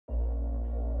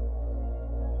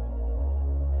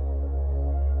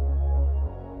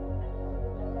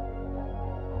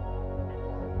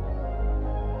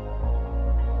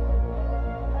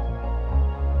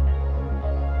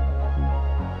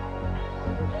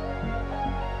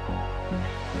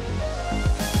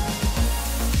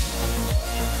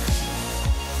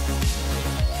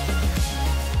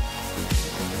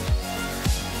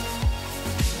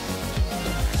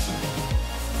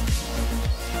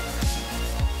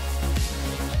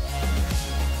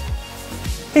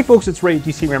Hey folks, it's Ray at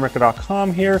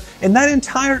DJIMavic.com here, and that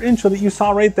entire intro that you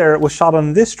saw right there was shot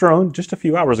on this drone just a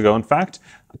few hours ago, in fact,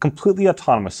 completely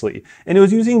autonomously. And it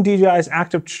was using DJI's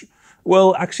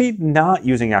well, actually not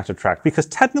using ActiveTrack, because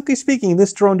technically speaking,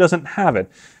 this drone doesn't have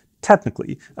it.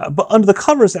 Technically, but under the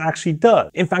covers it actually does.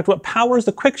 In fact, what powers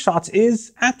the QuickShots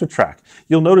is ActiveTrack.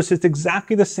 You'll notice it's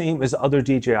exactly the same as other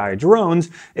DJI drones,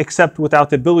 except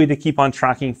without the ability to keep on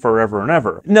tracking forever and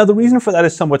ever. Now, the reason for that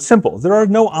is somewhat simple. There are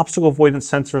no obstacle avoidance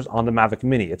sensors on the Mavic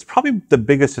Mini. It's probably the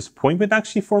biggest disappointment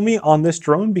actually for me on this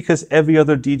drone, because every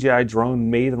other DJI drone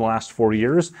made in the last 4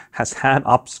 years has had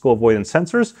obstacle avoidance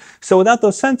sensors. So without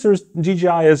those sensors,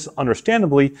 DJI is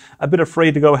understandably a bit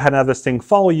afraid to go ahead and have this thing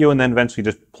follow you and then eventually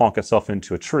just plonk itself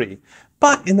into a tree.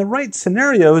 But in the right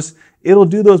scenarios, it'll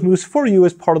do those moves for you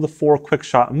as part of the 4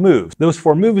 QuickShot moves. Those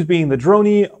 4 moves being the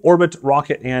Dronie, Orbit,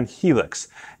 Rocket, and Helix.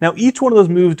 Now, each one of those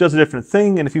moves does a different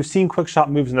thing, and if you've seen QuickShot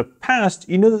moves in the past,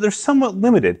 you know that they're somewhat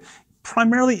limited,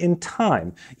 primarily in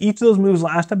time. Each of those moves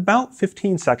last about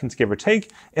 15 seconds, give or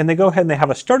take, and they go ahead and they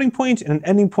have a starting point and an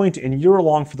ending point, and you're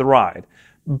along for the ride.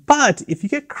 But if you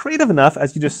get creative enough,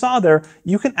 as you just saw there,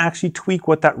 you can actually tweak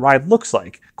what that ride looks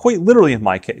like, quite literally in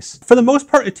my case. For the most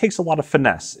part, it takes a lot of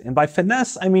finesse, and by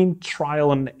finesse, I mean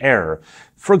trial and error.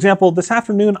 For example, this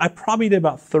afternoon, I probably did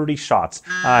about 30 shots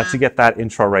to get that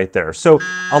intro right there. So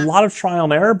a lot of trial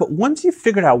and error, but once you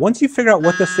figure out what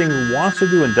this thing wants to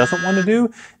do and doesn't want to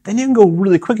do, then you can go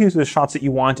really quickly through the shots that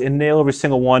you want and nail every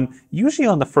single one, usually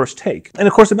on the first take. And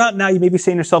of course, about now, you may be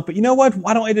saying to yourself, but you know what?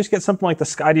 Why don't I just get something like the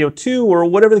Skydio 2 or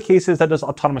whatever the case is that does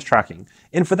autonomous tracking?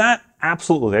 And for that,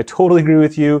 absolutely, I totally agree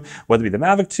with you. Whether it be the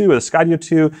Mavic 2 or the Skydio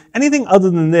 2, anything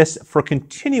other than this for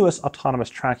continuous autonomous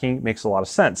tracking makes a lot of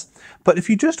sense. But if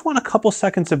you just want a couple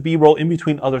seconds of B-roll in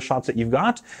between other shots that you've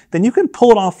got, then you can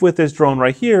pull it off with this drone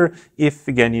right here if,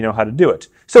 again, you know how to do it.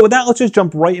 So with that, let's just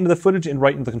jump right into the footage and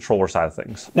right into the controller side of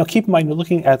things. Now keep in mind, you're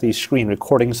looking at the screen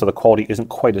recording, so the quality isn't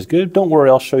quite as good. Don't worry,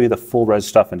 I'll show you the full res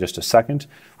stuff in just a second.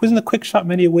 Within the QuickShot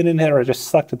menu, I went in here, I just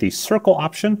selected the circle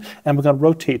option, and we're going to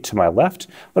rotate to my left.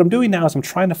 What I'm doing now is I'm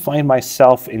trying to find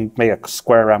myself and make a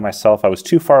square around myself. I was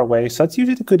too far away, so that's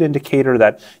usually a good indicator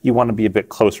that you want to be a bit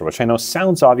closer, which I know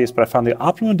sounds obvious, but I found the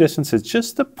optimum distance is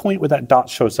just the point where that dot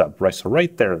shows up, right? So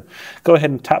right there. Go ahead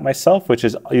and tap myself, which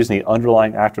is using the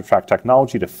underlying ActiveTrack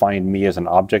technology to find me as an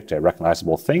object, a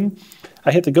recognizable thing.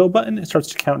 I hit the go button, it starts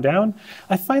to count down.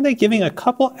 I find that giving a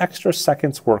couple extra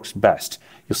seconds works best.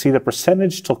 You'll see the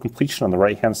percentage till completion on the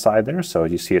right-hand side there, so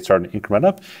you see it starting to increment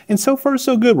up. And so far,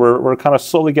 so good. We're kind of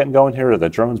slowly getting going here. The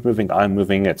drone's moving, I'm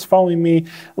moving, it's following me.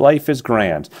 Life is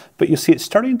grand. But you see it's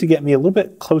starting to get me a little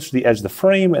bit closer to the edge of the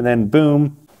frame, and then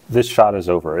boom, this shot is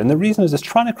over. And the reason is it's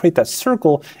trying to create that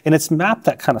circle, and it's mapped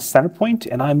that kind of center point,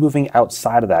 and I'm moving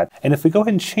outside of that. And if we go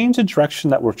ahead and change the direction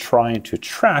that we're trying to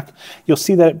track, you'll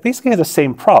see that it basically has the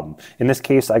same problem. In this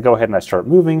case, I go ahead and I start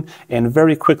moving, and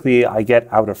very quickly I get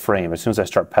out of frame as soon as I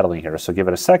start pedaling here. So give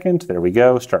it a second, there we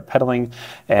go, start pedaling,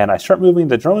 and I start moving,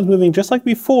 the drone is moving just like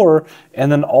before,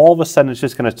 and then all of a sudden it's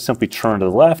just gonna simply turn to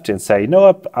the left and say, you know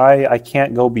what, I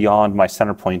can't go beyond my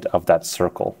center point of that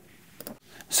circle.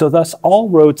 So thus, all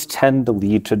roads tend to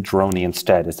lead to Dronie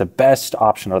instead. It's the best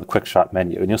option of the QuickShot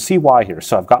menu, and you'll see why here.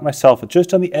 So I've got myself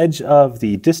just on the edge of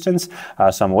the distance,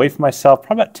 so I'm away from myself,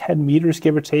 probably about 10 meters,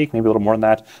 give or take, maybe a little more than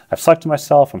that. I've selected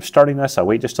myself, I'm starting this, I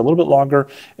wait just a little bit longer,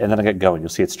 and then I get going. You'll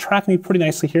see it's tracking me pretty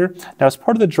nicely here. Now as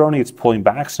part of the Dronie, it's pulling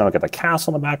back, so now I got the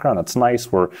castle in the background, that's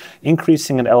nice. We're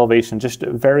increasing in elevation just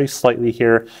very slightly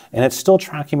here, and it's still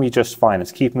tracking me just fine.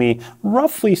 It's keeping me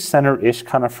roughly center-ish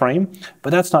kind of frame, but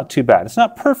that's not too bad. It's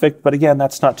not perfect, but again,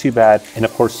 that's not too bad. And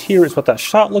of course, here is what that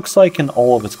shot looks like in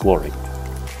all of its glory.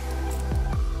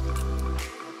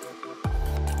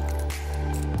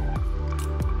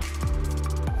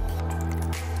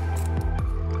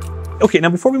 Okay,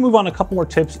 now before we move on, a couple more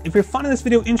tips. If you're finding this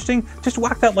video interesting, just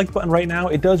whack that like button right now.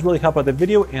 It does really help out the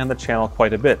video and the channel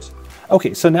quite a bit.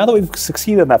 Okay, so now that we've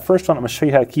succeeded in that first one, I'm going to show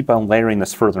you how to keep on layering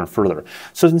this further and further.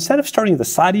 So instead of starting at the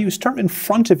side of you, start in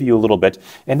front of you a little bit,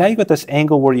 and now you've got this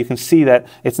angle where you can see that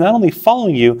it's not only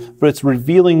following you, but it's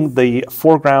revealing the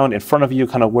foreground in front of you,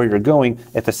 kind of where you're going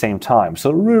at the same time.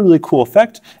 So really, really cool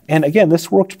effect. And again,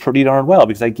 this worked pretty darn well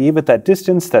because I gave it that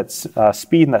distance, that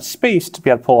speed, and that space to be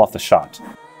able to pull off the shot.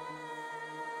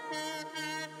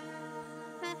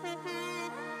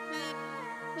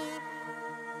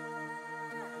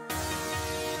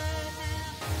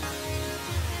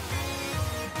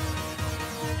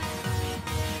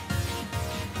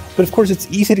 But of course, it's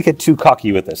easy to get too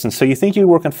cocky with this. And so you think you're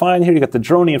working fine here, you got the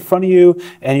Dronie in front of you,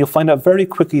 and you'll find out very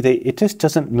quickly that it just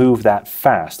doesn't move that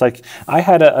fast. Like I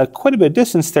had quite a bit of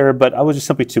distance there, but I was just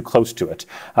simply too close to it.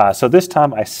 So this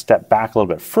time I stepped back a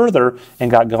little bit further and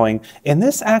got going, and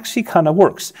this actually kind of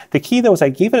works. The key though is I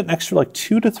gave it an extra like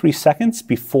 2 to 3 seconds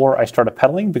before I started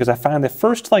pedaling, because I found the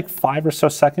first like 5 or so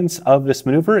seconds of this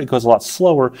maneuver, it goes a lot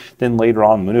slower than later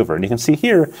on in the maneuver. And you can see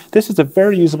here, this is a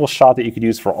very usable shot that you could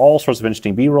use for all sorts of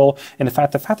interesting B-roll. And in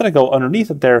fact, the fact that I go underneath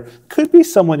it there could be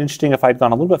somewhat interesting if I'd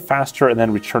gone a little bit faster and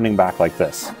then returning back like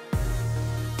this.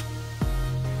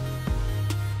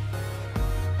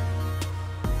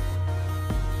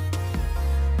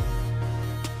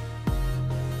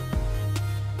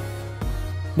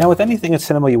 Now with anything in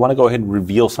cinema, you want to go ahead and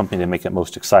reveal something to make it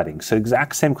most exciting. So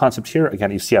exact same concept here.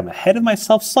 Again, you see I'm ahead of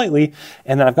myself slightly,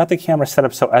 and then I've got the camera set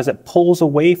up so as it pulls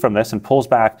away from this and pulls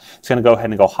back, it's going to go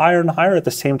ahead and go higher and higher, at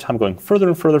the same time going further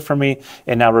and further from me,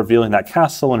 and now revealing that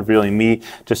castle and revealing me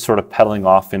just sort of pedaling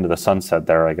off into the sunset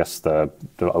there, I guess the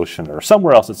ocean or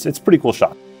somewhere else. It's a pretty cool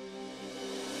shot.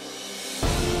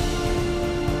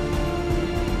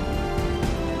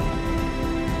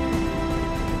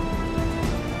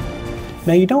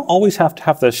 Now you don't always have to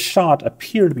have the shot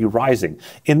appear to be rising.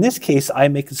 In this case, I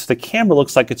make it so the camera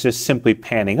looks like it's just simply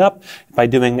panning up by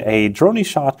doing a Dronie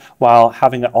shot while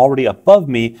having it already above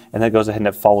me, and then it goes ahead and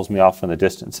it follows me off in the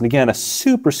distance. And again, a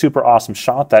super, super awesome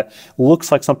shot that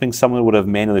looks like something someone would have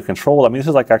manually controlled. I mean, this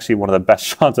is like actually one of the best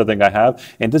shots I think I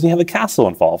have, and doesn't have a castle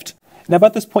involved. Now,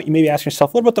 about this point, you may be asking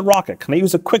yourself, what about the rocket? Can I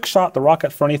use a QuickShot, the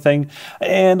rocket, for anything?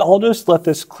 And I'll just let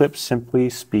this clip simply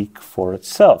speak for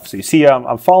itself. So you see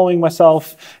I'm following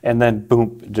myself, and then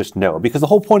boom, just no. Because the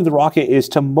whole point of the rocket is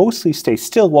to mostly stay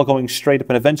still while going straight up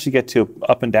and eventually get to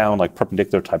up and down, like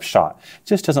perpendicular type shot. It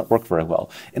just doesn't work very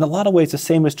well. In a lot of ways, the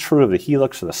same is true of the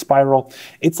Helix or the spiral.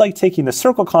 It's like taking the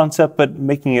circle concept, but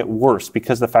making it worse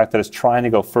because of the fact that it's trying to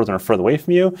go further and further away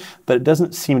from you, but it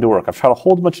doesn't seem to work. I've tried a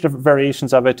whole bunch of different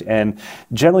variations of it, and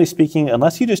generally speaking,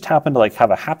 unless you just happen to like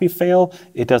have a happy fail,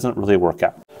 it doesn't really work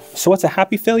out. So what's a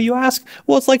happy fail, you ask?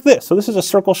 Well, it's like this. So this is a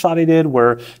circle shot I did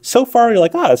where so far you're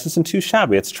like, this isn't too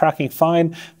shabby. It's tracking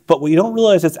fine. But what you don't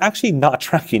realize, it's actually not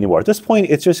tracking anymore. At this point,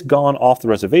 it's just gone off the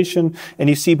reservation, and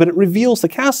you see, but it reveals the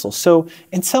castle. So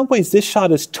in some ways, this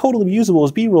shot is totally usable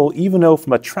as B-roll, even though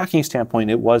from a tracking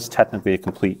standpoint, it was technically a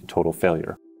complete total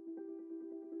failure.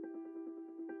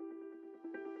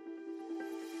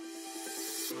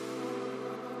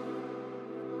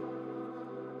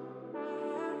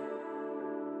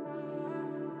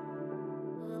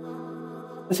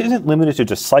 This isn't limited to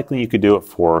just cycling. You could do it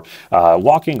for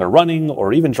walking or running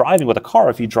or even driving with a car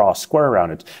if you draw a square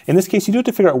around it. In this case, you do have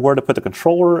to figure out where to put the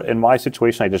controller. In my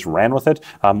situation, I just ran with it.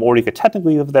 Or you could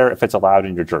technically live there if it's allowed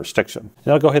in your jurisdiction.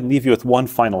 And I'll go ahead and leave you with one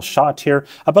final shot here.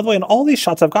 By the way, in all these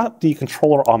shots, I've got the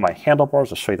controller on my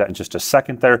handlebars. I'll show you that in just a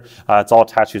second there. It's all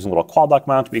attached using a little quad lock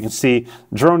mount. But you can see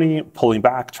Dronie pulling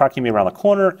back, tracking me around the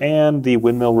corner, and the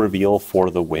windmill reveal for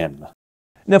the win.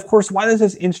 Now, of course, why this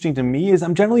is interesting to me is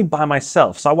I'm generally by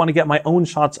myself, so I want to get my own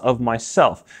shots of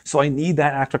myself. So I need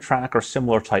that ActiveTrack or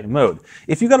similar type mode.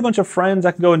 If you've got a bunch of friends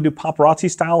that can go and do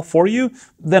paparazzi style for you,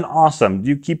 then awesome.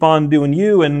 You keep on doing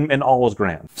you and all is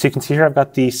grand. So you can see here I've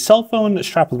got the cell phone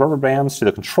strapped with rubber bands to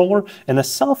the controller, and the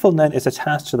cell phone then is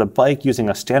attached to the bike using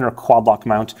a standard quad lock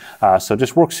mount. So it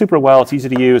just works super well. It's easy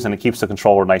to use, and it keeps the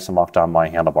controller nice and locked on my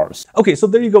handlebars. Okay, so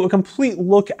there you go. A complete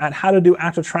look at how to do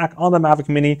ActiveTrack on the Mavic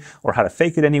Mini, or how to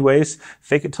fake it anyways.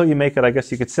 Fake it till you make it, I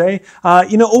guess you could say.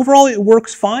 Overall it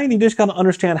works fine. You just got to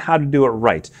understand how to do it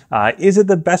right. Is it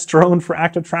the best drone for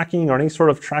active tracking or any sort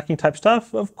of tracking type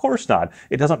stuff? Of course not.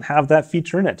 It doesn't have that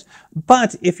feature in it.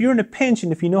 But if you're in a pinch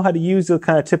and if you know how to use the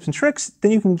kind of tips and tricks,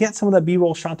 then you can get some of that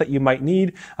B-roll shot that you might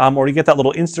need, or you get that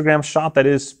little Instagram shot that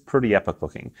is pretty epic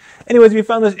looking. Anyways, if you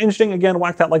found this interesting, again,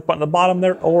 whack that like button at the bottom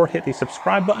there, or hit the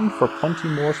subscribe button for plenty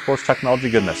more sports technology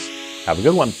goodness. Have a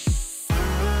good one.